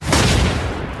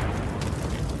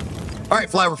All right,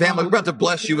 Flower Family, we're about to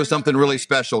bless you with something really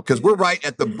special because we're right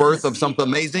at the birth of something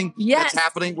amazing that's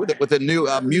happening with a new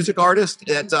music artist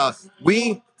that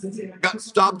we got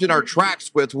stopped in our tracks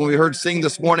with when we heard sing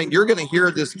this morning. You're going to hear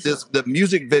the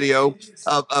music video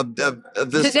of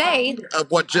this today of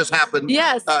what just happened.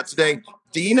 Yes, today.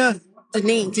 Deneen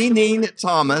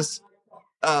Thomas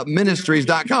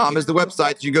Ministries.com is the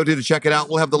website that you go to check it out.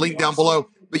 We'll have the link down below.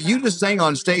 But you just sang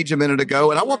on stage a minute ago,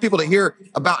 and I want people to hear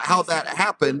about how that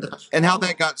happened and how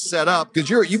that got set up. Because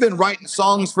you've been writing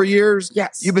songs for years.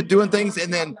 Yes. You've been doing things,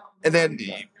 and then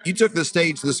you took the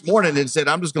stage this morning and said,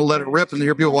 "I'm just going to let it rip," and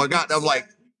hear people I got. And I'm like,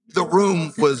 the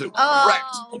room was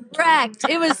wrecked.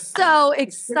 It was so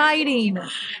exciting.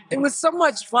 It was so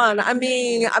much fun. I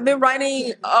mean, I've been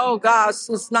writing,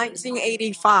 since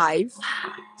 1985.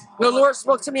 The Lord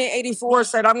spoke to me in 84,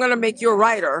 said, I'm going to make you a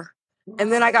writer.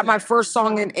 And then I got my first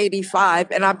song in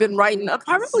 85, and I've been writing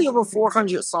probably over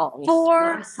 400 songs.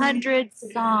 400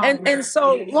 songs. And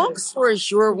so, long story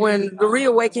short, when the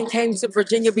Reawaken came to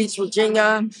Virginia Beach,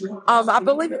 Virginia, I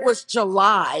believe it was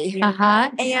July.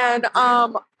 And I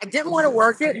didn't want to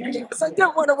work it because I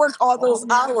didn't want to work all those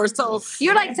hours. So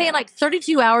you're like saying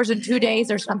 32 hours in 2 days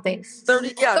or something.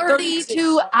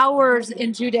 32 hours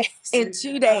in 2 days. In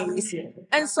 2 days.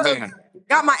 And so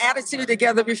got my attitude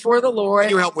together before the Lord.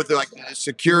 You helped with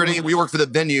security. We worked for the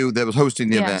venue that was hosting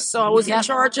the event. So I was in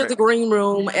charge of the green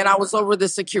room, and I was over the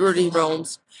security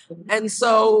rooms. And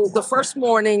so the first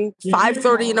morning,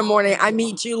 5:30 in the morning, I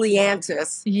meet Julie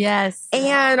Antis. Yes.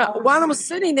 And while I was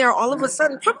sitting there, all of a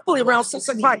sudden, probably around 6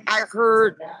 o'clock, I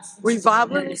heard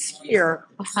Revival is Here.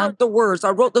 I heard the words. I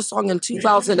wrote the song in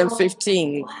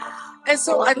 2015. And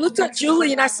so I looked at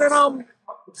Julie and I said,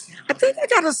 I think I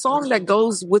got a song that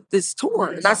goes with this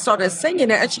tour. And I started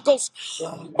singing it. And she goes,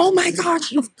 oh my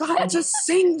gosh, you've got to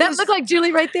sing this. That looked like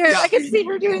Julie right there. I can see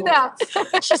her doing that.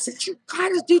 She said, you got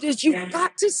to do this. You've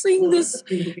got to sing this.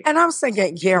 And I was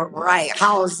thinking, yeah, right.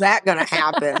 How is that going to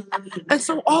happen? And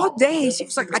so all day she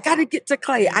was like, I got to get to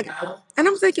Clay. And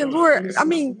I'm thinking, Lord, I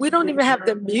mean, we don't even have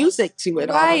the music to it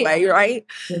all the way, right?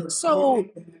 So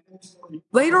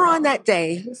later on that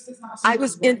day, I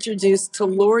was introduced to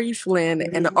Lori Flynn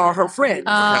and all her friends.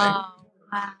 I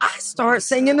started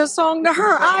singing the song to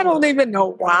her. I don't even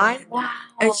know why.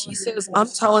 And she says, I'm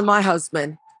telling my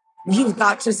husband, you've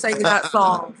got to sing that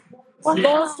song.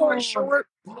 Long story short,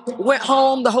 went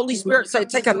home. The Holy Spirit said,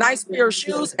 take a nice pair of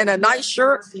shoes and a nice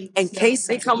shirt in case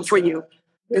they come for you.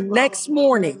 The next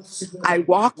morning, I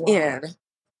walk in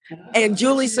and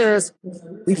Julie says,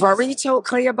 we've already told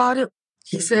Clay about it.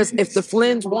 He says, if the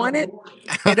Flynn's want it,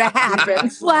 it'll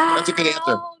happen. Wow. That's a good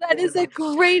answer. That is a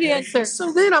great answer.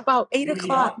 So then about 8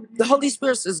 o'clock, the Holy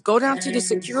Spirit says, go down to the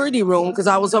security room, because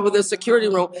I was over the security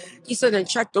room. He said, and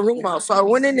check the room out. So I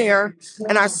went in there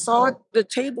and I saw the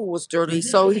table was dirty.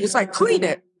 So he was like, clean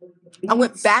it. I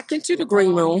went back into the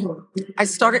green room. I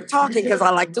started talking because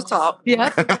I like to talk.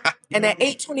 Yeah. And at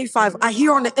 8:25, I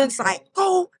hear on the inside,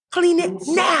 go clean it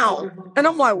now. And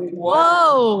I'm like,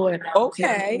 whoa,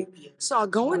 okay. So I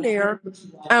go in there,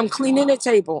 I'm cleaning the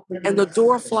table, and the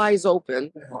door flies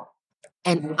open.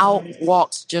 And out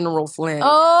walks General Flynn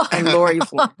and Lori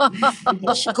Flynn.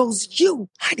 She goes, you,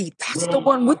 honey, that's the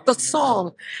one with the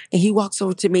song. And he walks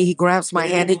over to me, he grabs my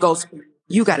hand, he goes,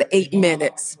 you got 8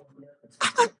 minutes.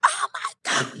 I'm like, oh my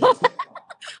God.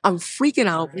 I'm freaking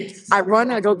out. I run,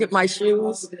 I go get my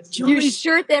shoes. Your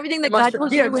shirt, everything that God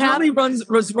told you to have? Julie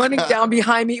was running down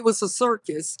behind me. It was a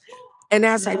circus. And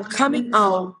as I'm coming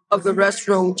out of the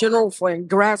restroom, General Flynn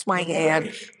grabs my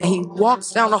hand and he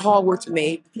walks down the hall with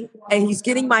me and he's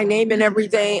getting my name and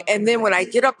everything. And then when I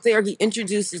get up there, he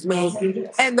introduces me.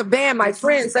 And the band, my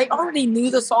friends, they already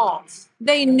knew the song.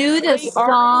 They knew the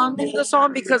song. They knew the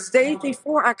song because days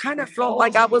before, I kind of felt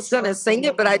like I was going to sing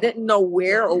it, but I didn't know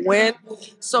where or when.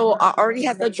 So I already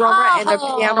had the drummer and the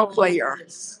piano player.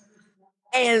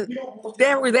 And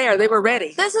they were there. They were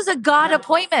ready. This is a God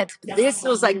appointment. This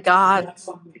was a God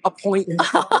appointment.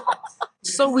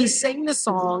 So we sing the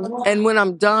song, and when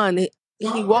I'm done,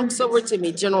 he walks over to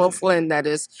me, General Flynn, that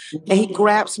is, and he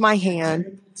grabs my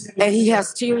hand, and he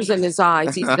has tears in his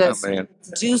eyes. He says,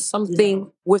 do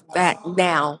something with that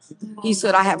now. He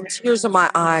said, I have tears in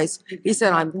my eyes. He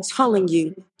said, I'm telling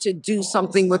you to do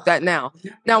something with that now.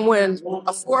 Now, when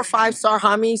a 4 or 5 star,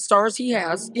 how many stars he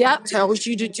has, tells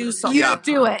you to do something. You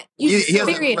do it. He has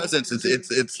a presence.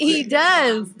 It's he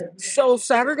does. So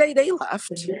Saturday, they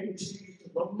left.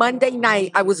 Monday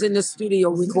night, I was in the studio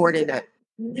recording it.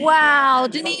 Wow,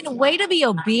 Deneen, way to be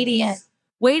obedient.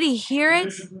 Way to hear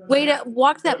it. Way to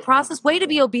walk that process. Way to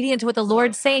be obedient to what the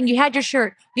Lord's saying. You had your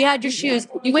shirt. You had your shoes.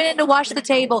 You went in to wash the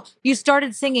table. You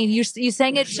started singing. You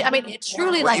sang it. I mean, it's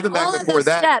truly like even back all of before those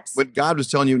that, steps. when God was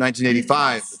telling you in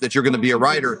 1985 that you're going to be a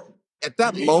writer, at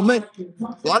that moment,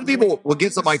 a lot of people will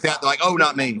get something like that. They're like, oh,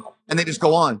 not me. And they just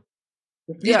go on.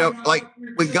 You know, like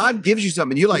when God gives you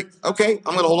something, you're like, okay,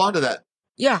 I'm going to hold on to that.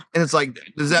 Yeah. And it's like,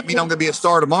 does that mean I'm going to be a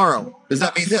star tomorrow? Does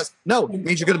that mean this? No, it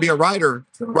means you're going to be a writer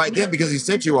right then because he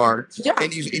said you are. Yeah.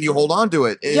 And you hold on to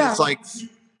it. And it's like.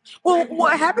 Well,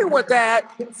 what happened with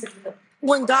that,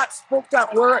 when God spoke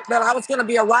that word that I was going to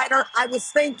be a writer, I was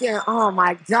thinking, oh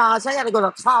my gosh, I got to go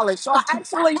to college. So I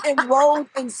actually enrolled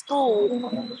in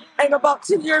school. And about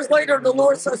 2 years later, the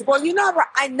Lord says, well,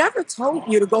 I never told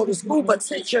you to go to school, but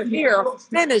since you're here,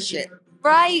 finish it.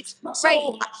 Right.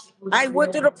 So I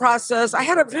went through the process. I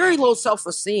had a very low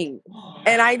self-esteem,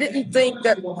 and I didn't think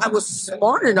that I was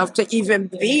smart enough to even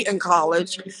be in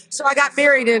college. So I got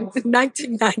married in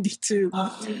 1992.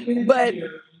 But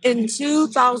in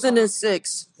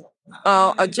 2006,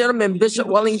 a gentleman, Bishop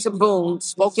Wellington Boone,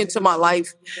 spoke into my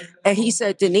life, and he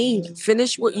said, Deneen,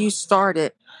 finish what you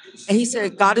started. And he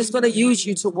said, God is going to use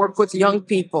you to work with young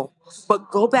people, but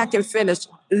go back and finish.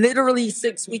 Literally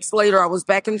 6 weeks later, I was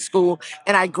back in school,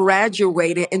 and I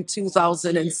graduated in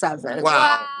 2007.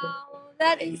 Wow.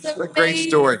 That is a great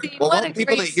story. Well, I want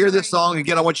people to hear this song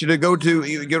again. I want you to go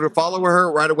to follow her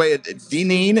right away at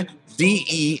Deneen,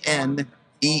 DENEEN,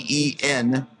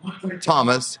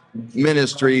 Thomas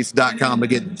Ministries.com.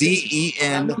 Again,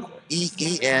 DENEEN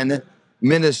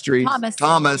Ministries,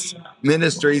 Thomas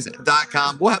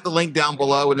Ministries.com. We'll have the link down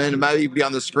below, and then it might be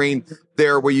on the screen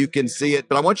there where you can see it.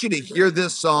 But I want you to hear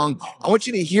this song. I want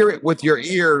you to hear it with your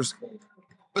ears,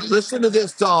 but listen to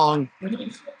this song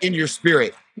in your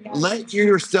spirit. Let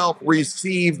yourself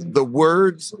receive the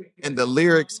words and the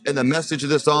lyrics and the message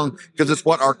of this song, because it's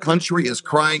what our country is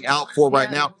crying out for right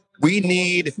now. We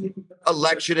need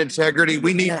election integrity.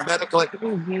 We need medical.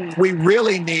 We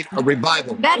really need a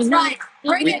revival. That's right.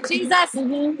 Bring it, Jesus.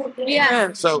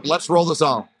 Yeah. So let's roll the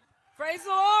song. Praise the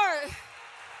Lord.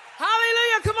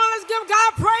 Hallelujah. Come on, let's give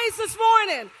God praise this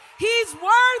morning. He's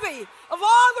worthy of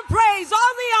all the praise,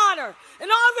 all the honor, and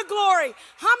all the glory.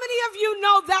 How many of you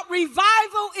know that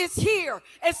revival is here?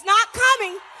 It's not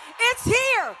coming. It's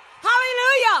here.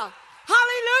 Hallelujah.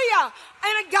 Hallelujah.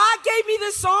 And God gave me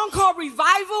this song called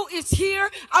Revival is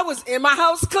Here. I was in my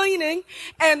house cleaning,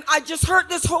 and I just heard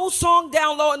this whole song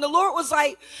down low, and the Lord was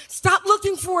like, stop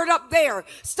looking for it up there.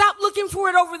 Stop looking for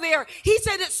it over there. He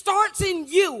said it starts in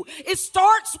you. It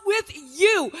starts with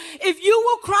you. If you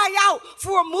will cry out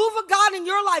for a move of God in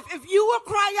your life, if you will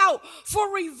cry out for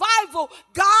revival,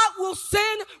 God will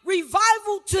send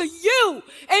revival to you.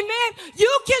 Amen.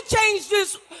 You can change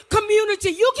this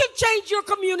community. You can change your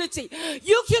community.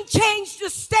 You can change the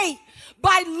state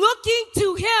by looking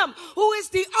to him who is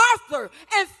the author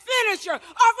and finisher of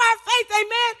our faith.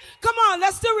 Amen. Come on,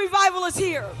 let's do revival is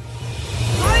here.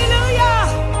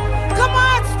 Hallelujah. Come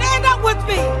on, stand up with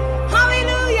me.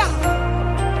 Hallelujah.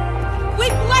 We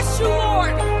bless you,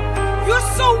 Lord. You're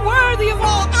so worthy of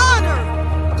all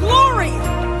honor, glory,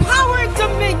 power, and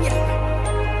dominion.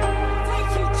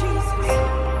 Thank you, Jesus.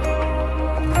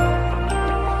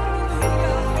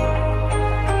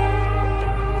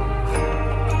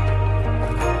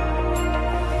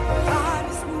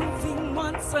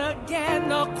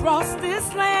 Again across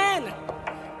this land.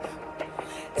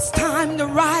 It's time to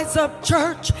rise up,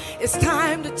 church. It's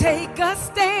time to take a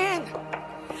stand.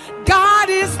 God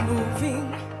is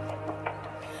moving.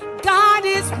 God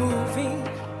is moving.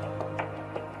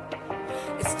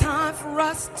 It's time for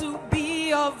us to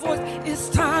be a voice. It's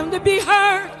time to be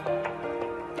heard.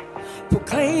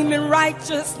 Proclaiming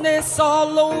righteousness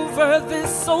all over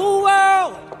this whole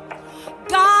world.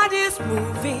 God is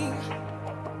moving.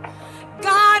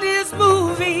 God is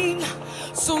moving,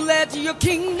 so let your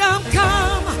kingdom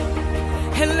come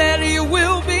and let your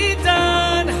will be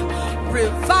done.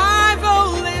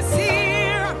 Revival is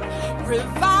here,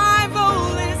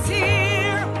 revival is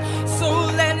here, so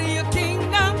let your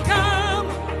kingdom come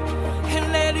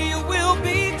and let your will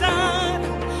be done.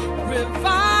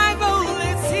 Revival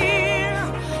is here,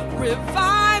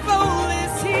 revival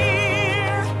is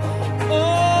here.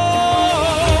 Oh.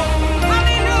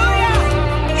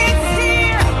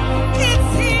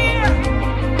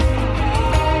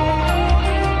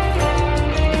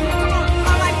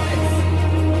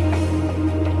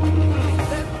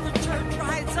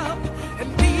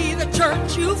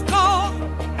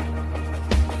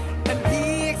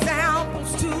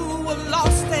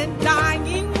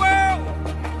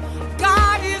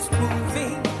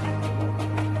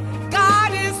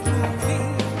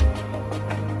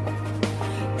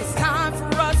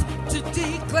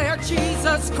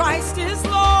 Jesus Christ is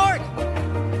Lord.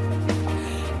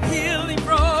 Healing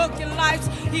broken lives,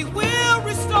 He will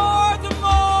restore them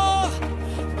all.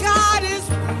 God is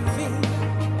moving.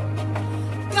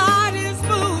 God is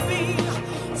moving.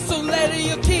 So let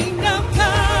your kingdom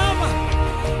come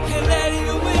and let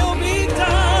your will be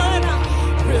done.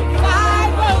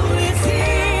 Revival is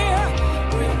here.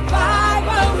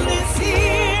 Revival is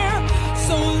here.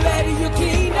 So let your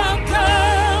kingdom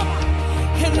come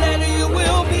and let your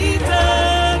will be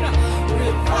done.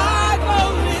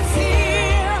 Revival is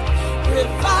here.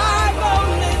 Revival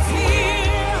is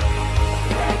here.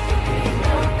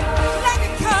 Let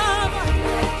it come.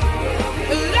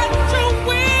 Let your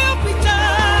will be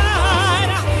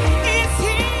done. It's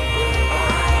here.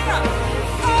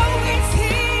 Oh, it's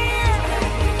here.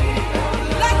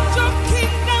 Let your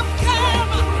kingdom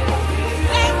come.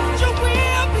 Let your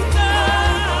will be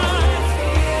done.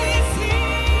 It's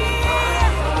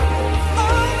here.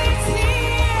 Oh, it's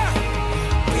here.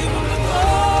 Give Him the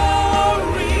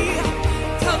glory.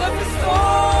 Tell Him the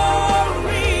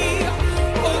story.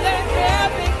 Oh, let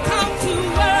heaven come to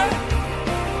earth.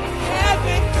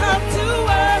 Heaven come to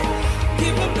earth.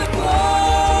 Give Him the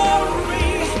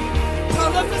glory.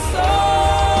 Tell Him the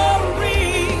story.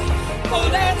 Oh,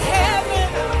 let heaven,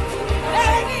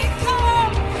 let it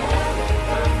come.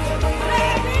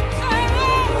 Let it come.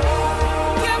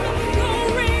 Give Him the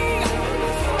glory.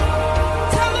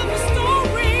 Tell Him the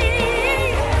story.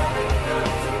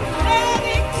 Let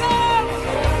it come.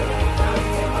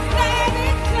 Let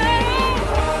it come.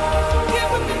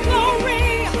 Give Him the glory.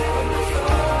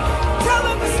 Tell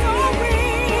Him the story.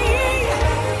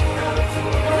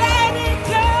 Let it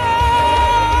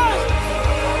come.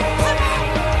 Come on.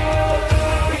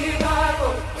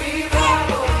 Revival,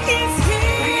 revival is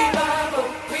here. Revival,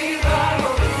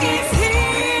 revival is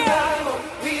here. Revival,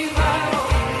 revival.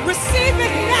 Receive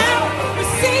it now.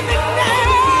 Receive it now.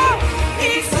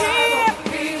 It's here.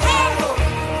 Revival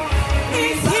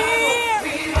is here.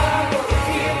 Revival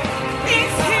is here.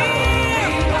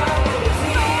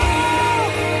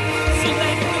 So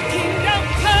let your kingdom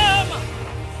come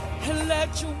and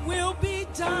let your will be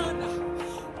done.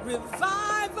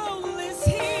 Revival is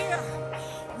here.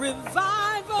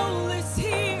 Revival is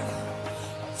here.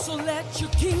 So let your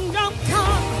kingdom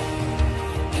come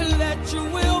and let your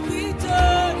will be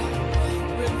done.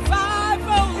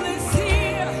 Revival is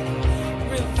here.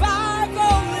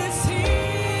 Revival is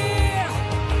here.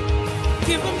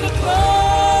 Give Him the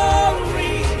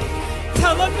glory.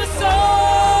 Tell Him the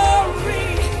story.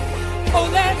 Oh,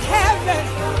 let heaven,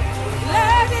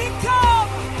 let it come.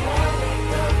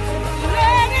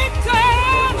 Let it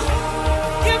come.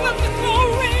 Give Him the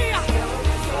glory.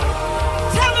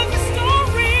 Tell Him the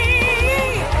story.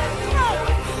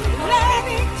 Let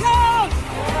it come.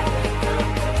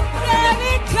 Let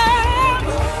it come.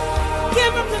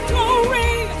 Give Him the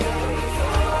glory.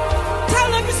 Tell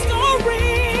Him the story.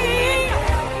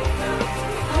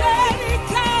 Let it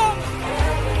come.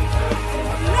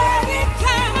 Let it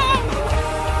come.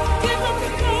 Give Him the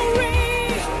glory.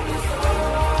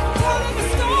 Tell Him the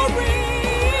story.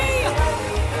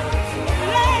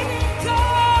 Let it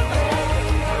come.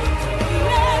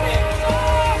 Let it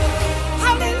come.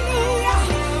 Hallelujah.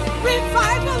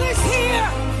 Revival is here.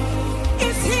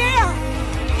 It's here.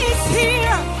 It's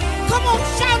here. Come on,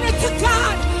 shout it to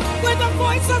God with a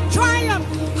voice of triumph.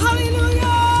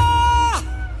 Hallelujah.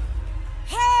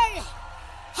 Hey.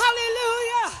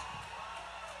 Hallelujah.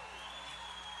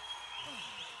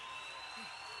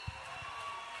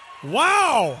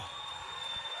 Wow.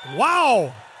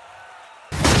 Wow.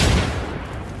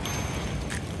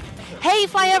 Hey,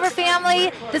 Flyover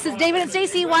family. This is David and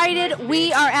Stacy Whited.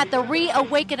 We are at the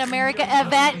Reawaken America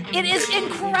event. It is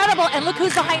incredible. And look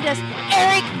who's behind us,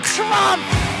 Eric Trump.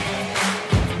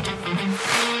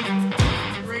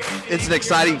 It's an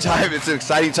exciting time. It's an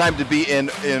exciting time to be in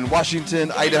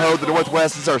Washington, Idaho, the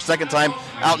Northwest. It's our second time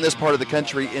out in this part of the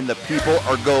country, and the people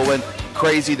are going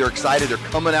crazy. They're excited. They're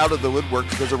coming out of the woodwork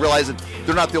because they're realizing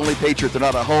they're not the only patriot. They're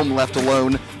not at home, left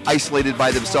alone, isolated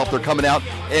by themselves. They're coming out,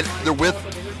 and they're with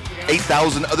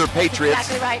 8,000 other patriots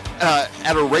Exactly right.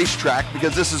 At a racetrack,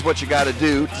 because this is what you got to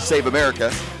do to save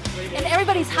America. And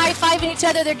everybody's high-fiving each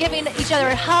other. They're giving each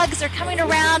other hugs. They're coming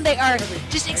around. They are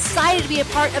just excited to be a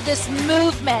part of this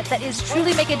movement that is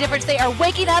truly making a difference. They are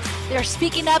waking up, they are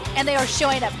speaking up, and they are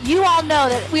showing up. You all know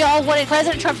that we all wanted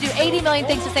President Trump to do 80 million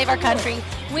things to save our country.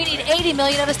 We need 80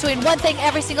 million of us doing one thing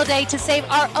every single day to save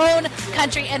our own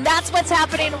country. And that's what's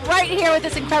happening right here with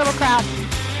this incredible crowd.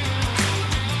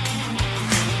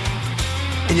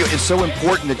 And, it's so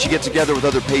important that you get together with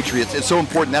other patriots. It's so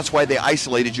important. That's why they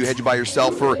isolated you, had you by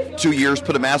yourself for 2 years,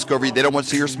 put a mask over you. They don't want to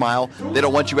see your smile. They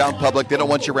don't want you out in public. They don't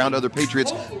want you around other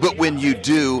patriots. But when you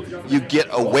do, you get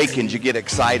awakened. You get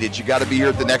excited. You got to be here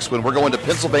at the next one. We're going to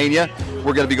Pennsylvania.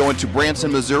 We're going to be going to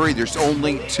Branson, Missouri. There's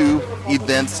only 2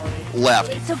 events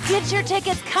left. So get your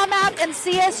tickets. Come out and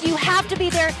see us. You have to be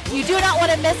there. You do not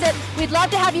want to miss it. We'd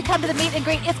love to have you come to the meet and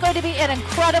greet. It's going to be an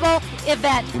incredible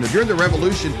event. During the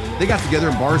Revolution, they got together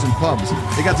in bars and pubs.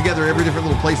 They got together every different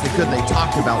little place they could, and they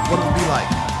talked about what it would be like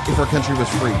if our country was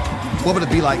free. What would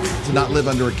it be like to not live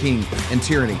under a king and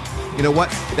tyranny? You know what?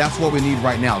 That's what we need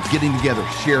right now. Getting together,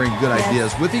 sharing good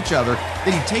ideas with each other.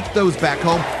 Then you take those back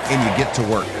home and you get to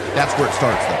work. That's where it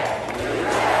starts, though.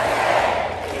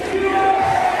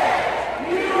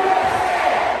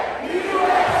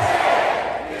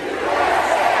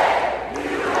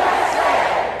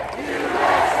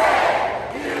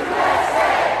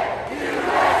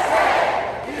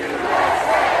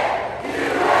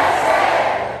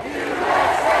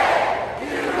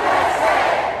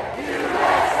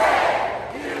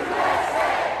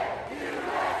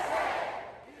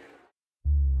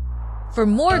 For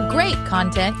more great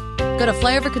content, go to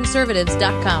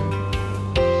flyoverconservatives.com.